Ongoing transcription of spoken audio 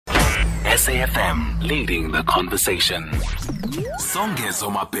SAFM leading the conversation.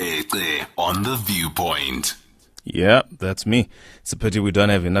 Songezo Mapete on The Viewpoint. Yeah, that's me. It's a pity we don't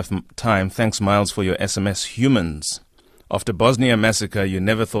have enough time. Thanks, Miles, for your SMS. Humans. After Bosnia massacre, you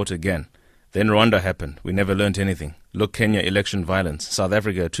never thought again. Then Rwanda happened. We never learnt anything. Look, Kenya, election violence. South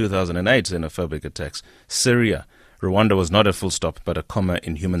Africa, 2008, xenophobic attacks. Syria. Rwanda was not a full stop, but a comma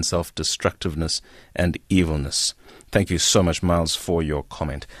in human self-destructiveness and evilness. Thank you so much, Miles, for your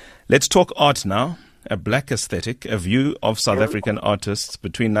comment. Let's talk art now. A Black Aesthetic, a view of South African artists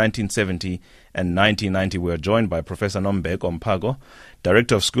between 1970 and 1990. We are joined by Professor Nombe Mpako,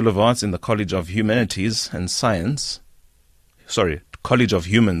 Director of School of Arts in the College of Humanities and Science. College of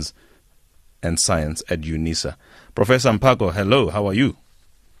Humans and Science at Unisa. Professor Mpako, hello, how are you?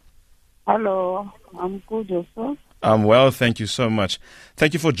 Hello, I'm good, yourself? I'm well, thank you so much.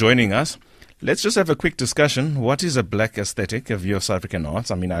 Thank you for joining us. Let's just have a quick discussion. What is a Black Aesthetic, a view of South African arts?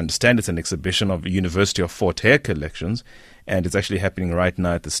 I mean, I understand it's an exhibition of University of Hare collections, and it's actually happening right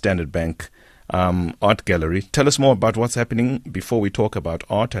now at the Standard Bank Art Gallery. Tell us more about what's happening before we talk about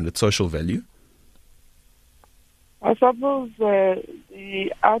art and its social value. I suppose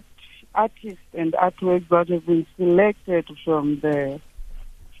the artists and artworks that have been selected from the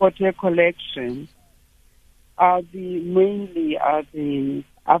Hare collection are mainly the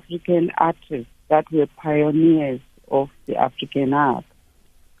African artists that were pioneers of the African art.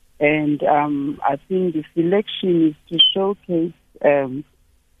 And I think the selection is to showcase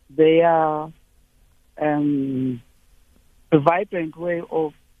their a vibrant way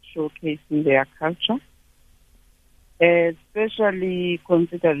of showcasing their culture, especially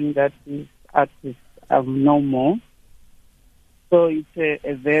considering that these artists are no more. So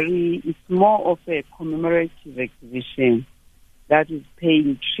it's more of a commemorative exhibition that is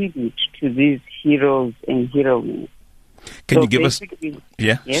paying tribute to these heroes and heroines. Can you give us...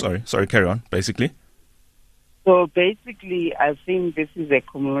 Yeah, yes? Sorry, carry on, basically. So basically, I think this is a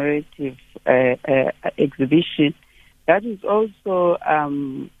commemorative exhibition that is also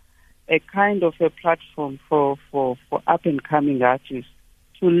a kind of a platform for up-and-coming artists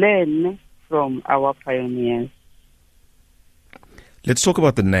to learn from our pioneers. Let's talk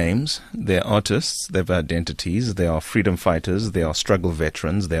about the names. They're artists, they have identities, they are freedom fighters, they are struggle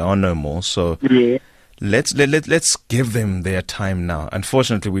veterans, they are no more. So yeah. Let's give them their time now.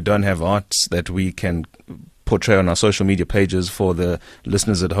 Unfortunately, we don't have arts that we can portray on our social media pages for the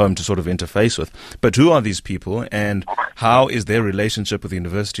listeners at home to sort of interface with. But who are these people, and how is their relationship with the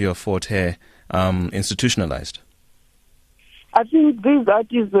University of Hare institutionalized? I think these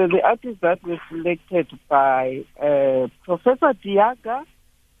artists were the artists that were selected by Professor Diaga,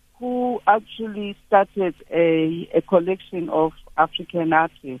 who actually started a collection of African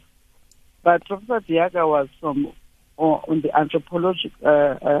artists. But Professor Diaga was on the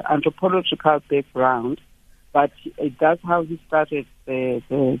anthropological background, but that's how he started the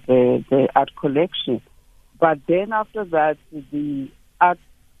art collection. But then after that, the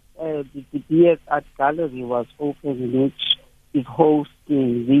BS Art Gallery was opened, in which is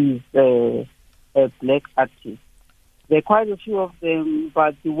hosting these black artists. There are quite a few of them,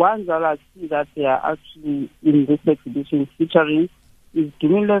 but the ones that I see that they are actually in this exhibition featuring is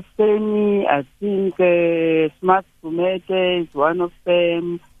Dumile Feni, I think Smart Sumete is one of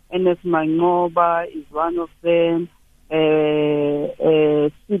them, Ns Mangoba is one of them,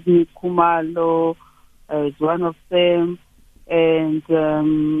 Sydney Kumalo is one of them, and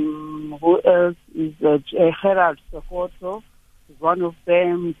who else is Gerald Sekoto is one of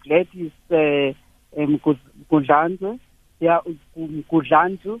them, Gladys Gudlandu.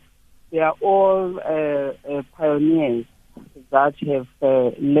 They are all pioneers that have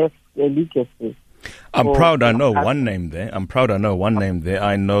left a legacy. I'm proud I know one name there. I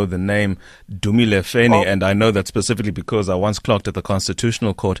know the name Dumile Feni, and I know that specifically because I once clerked at the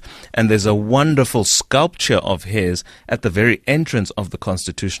Constitutional Court, and there's a wonderful sculpture of his at the very entrance of the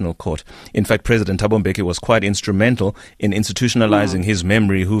Constitutional Court. In fact, President Thabo Mbeki was quite instrumental in institutionalizing his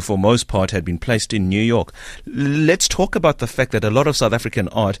memory, who for most part had been placed in New York. Let's talk about the fact that a lot of South African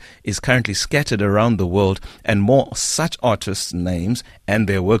art is currently scattered around the world, and more such artists' names and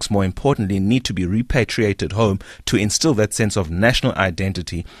their works, more importantly, need to be repatriated home to instill that sense of national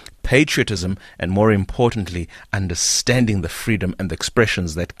identity, patriotism, and more importantly, understanding the freedom and the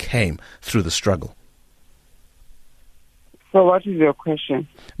expressions that came through the struggle. So what is your question?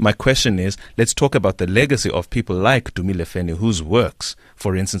 My question is, let's talk about the legacy of people like Dumile Feni, whose works,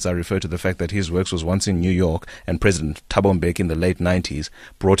 for instance, I refer to the fact that his works was once in New York and President Thabo Mbeki in the late 90s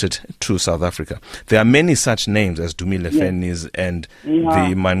brought it to South Africa. There are many such names as Dumile Fenis and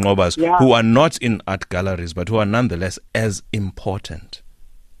the Manqobas who are not in art galleries but who are nonetheless as important.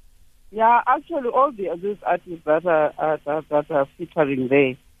 Yeah, actually, all these artists that are featuring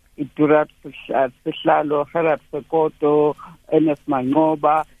there, Durat Sihlalo, Hare Ns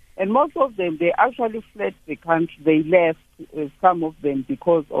Mangoba, and most of them, they actually fled the country. They left, some of them,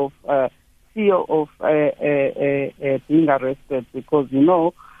 because of fear of being arrested, because,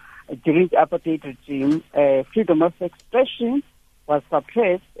 during the apartheid regime, freedom of expression was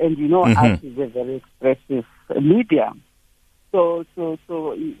suppressed, and, art is a very expressive medium. So,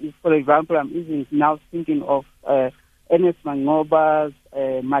 if, for example, I'm even now thinking of Ns Mangoba's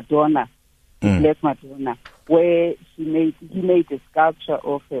Madonna, Black Madonna, where he made a sculpture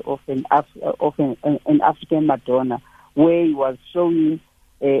of an African Madonna, where he was showing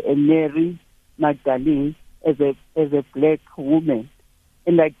a Mary Magdalene as a black woman.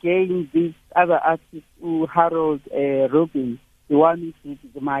 And again, these other artists, Harold Robin, the one who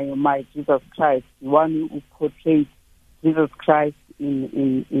did my Jesus Christ, the one who portrayed Jesus Christ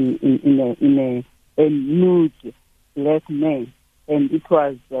in a nude black man, and it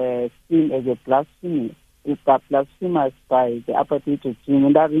was seen as a blasphemy. It got blasphemous by the apartheid regime.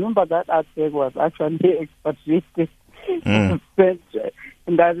 And I remember that artwork was actually expatriated to French.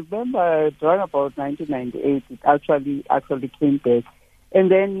 And I remember around about 1998, it actually came back.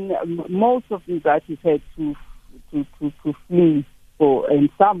 And then most of these artists had to flee. And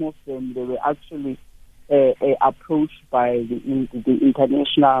some of them, they were actually approached by the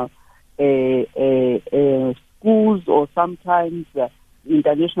international schools, or sometimes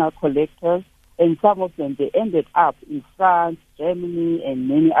international collectors, and some of them, they ended up in France, Germany, and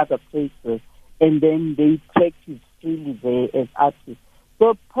many other places, and then they practiced freely there as artists.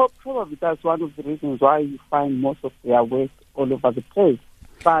 So probably that's one of the reasons why you find most of their work all over the place.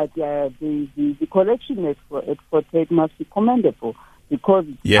 But the collection at Fort Hare must be commendable, because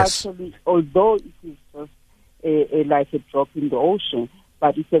it's actually, although it is just like a drop in the ocean,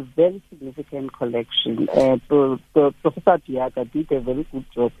 but it's a very significant collection. Professor Diaga did a very good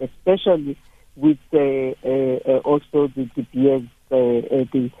job, especially with also the DPS,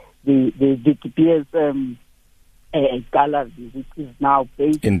 the DPS gallery, which is now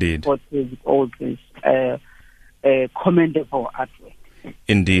based in Fort Hare with all this commendable artwork.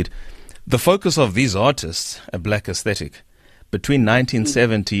 Indeed. The focus of these artists, a black aesthetic, between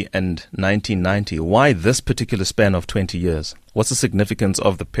 1970 and 1990, why this particular span of 20 years? What's the significance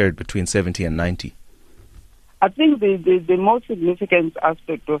of the period between 70 and 90? I think the most significant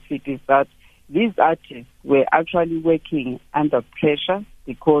aspect of it is that these artists were actually working under pressure,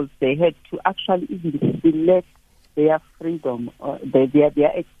 because they had to actually even select their freedom,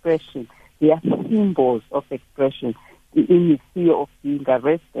 their expression, their symbols of expression in the fear of being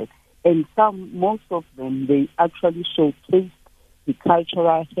arrested. And most of them, they actually showcased the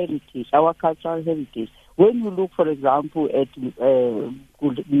cultural heritage, our cultural heritage. When you look, for example, at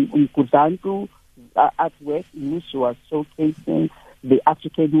Kudantu artwork, in which she was showcasing the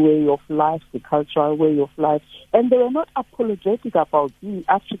African way of life, the cultural way of life, and they were not apologetic about being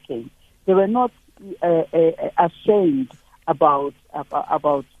African. They were not ashamed about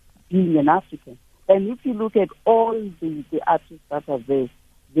being an African. And if you look at all the artists that are there,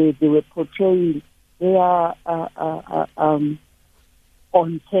 they were portraying their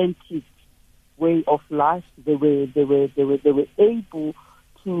authentic way of life. They were able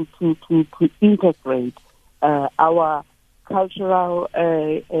to integrate our cultural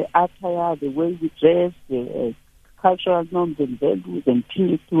attire, the way we dress, the cultural norms and values and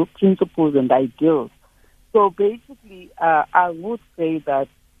principles and ideals. So basically, I would say that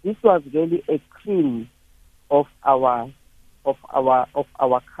this was really a cream of our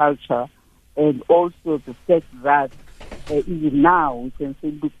culture, and also the fact that even now we can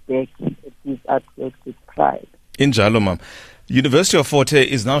say look back at these artworks with pride. Injalo, ma'am. University of Fort Hare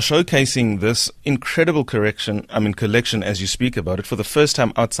is now showcasing this incredible collection, as you speak about it, for the first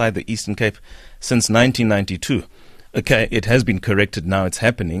time outside the Eastern Cape since 1992. Okay, it has been corrected now, it's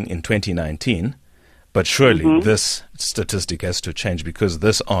happening in 2019. But surely this statistic has to change, because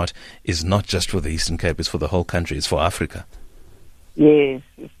this art is not just for the Eastern Cape, it's for the whole country, it's for Africa. Yes,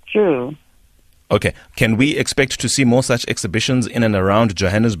 it's true. Okay, can we expect to see more such exhibitions in and around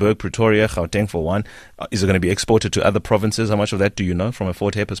Johannesburg, Pretoria, Gauteng for one? Is it going to be exported to other provinces? How much of that do you know from a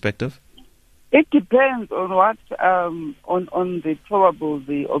Fort Hare perspective? It depends on what on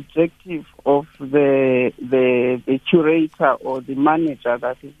the objective of the curator or the manager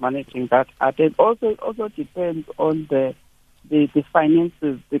that is managing that art. And it also depends on the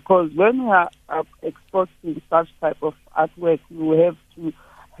finances, because when we are exporting such type of artwork, we have to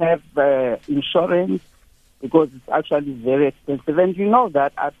have insurance, because it's actually very expensive. And you know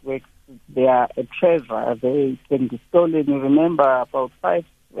that artworks, they are a treasure. They can be stolen. You remember about 5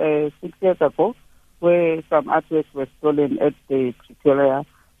 6 years ago, where some artworks were stolen at the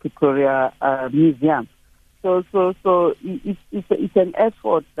Pretoria Museum. So it's an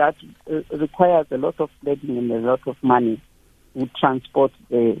effort that requires a lot of planning and a lot of money to transport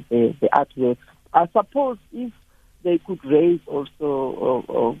the artworks. I suppose if they could raise also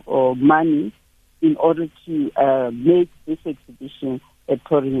or money in order to make this exhibition a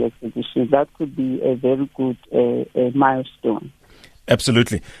touring exhibition, that could be a very good milestone.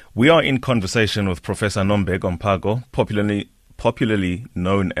 Absolutely. We are in conversation with Professor Nombe Mpako, popularly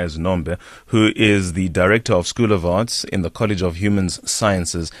known as Nombe, who is the Director of School of Arts in the College of Human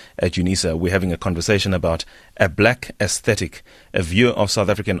Sciences at Unisa. We're having a conversation about A Black Aesthetic, a view of South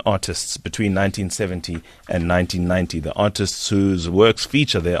African artists between 1970 and 1990. The artists whose works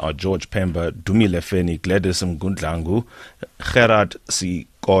feature there are George Pemba, Dumile Feni, Gladys Mgundlangu, Gerard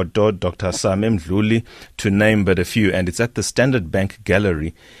Sikoto, Dr. Same Mdluli, to name but a few. And it's at the Standard Bank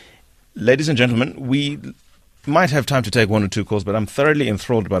Gallery. Ladies and gentlemen, we might have time to take one or two calls, but I'm thoroughly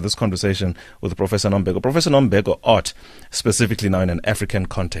enthralled by this conversation with Professor Nombeko. Professor Nombeko, art, specifically now in an African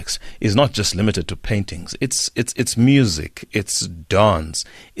context, is not just limited to paintings. It's music, it's dance,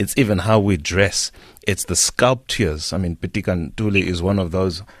 it's even how we dress, it's the sculptures. I mean, Pitika Ntuli is one of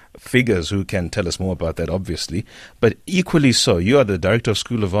those figures who can tell us more about that, obviously. But equally so, you are the Director of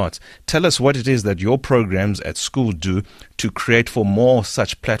School of Arts. Tell us what it is that your programs at school do to create for more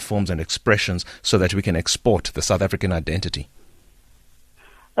such platforms and expressions so that we can export the South African identity.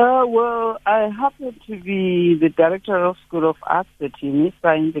 Well, I happen to be the Director of School of Arts at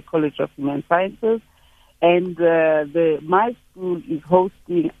Unisa in the College of Human Sciences. And my school is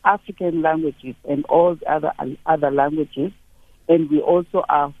hosting African languages and all the other languages. And we also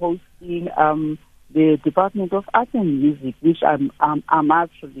are hosting the Department of Art and Music, which I'm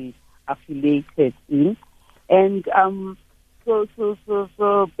actually affiliated in. And so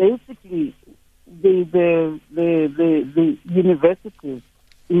basically, the universities.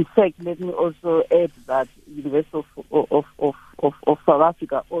 In fact, let me also add that University of South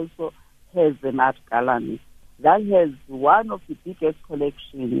Africa also has an art gallery that has one of the biggest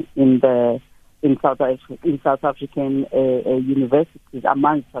collections in South African universities,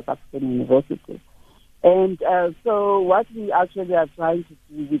 among South African universities. And so what we actually are trying to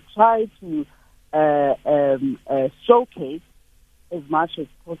do, we try to showcase as much as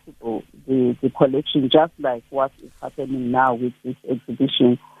possible the collection, just like what is happening now with this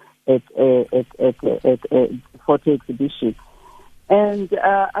exhibition at photo exhibition. And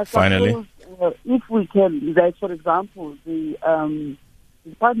I suppose if we can, like for example, the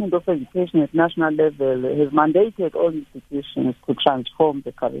Department of Education at national level has mandated all institutions to transform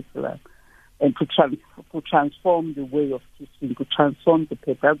the curriculum and to transform the way of teaching, to transform the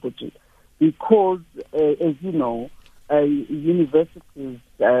pedagogy. Because, as you know, universities,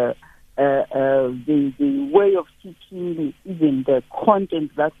 the way of teaching, even the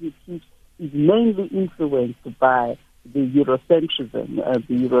content that we teach, is mainly influenced by the Eurocentrism,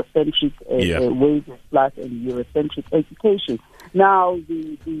 the Eurocentric ways of life and Eurocentric education. Now,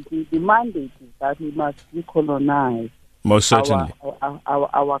 the mandate is that we must decolonize. Most certainly.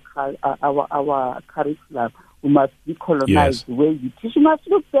 Our curriculum. We must decolonize the way we teach. We must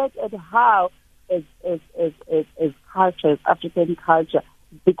look back at how, as culture, as African culture,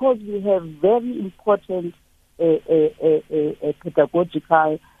 because we have very important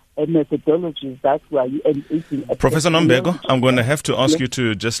pedagogical methodologies that we are using. Professor Nombeko, I'm going to have to ask you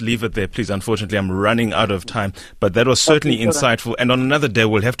to just leave it there, please. Unfortunately, I'm running out of time. But that was certainly insightful. And on another day,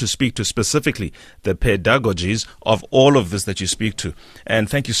 we'll have to speak to specifically the pedagogies of all of this that you speak to. And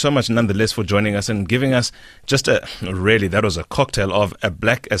thank you so much, nonetheless, for joining us and giving us just that was a cocktail of A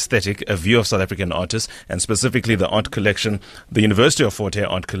Black Aesthetic, a view of South African artists, and specifically the art collection, the University of Fort Hare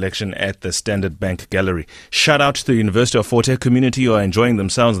art collection at the Standard Bank Gallery. Shout out to the University of Fort Hare community who are enjoying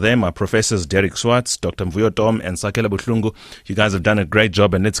themselves there. My professors Derek Swartz, Dr. Mvuyo Tom, and Sakela Buhlungu. You guys have done a great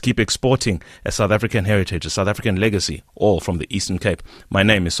job, and let's keep exporting a South African heritage, a South African legacy, all from the Eastern Cape. My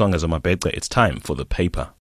name is Songa Zomabedre. It's time for The Paper.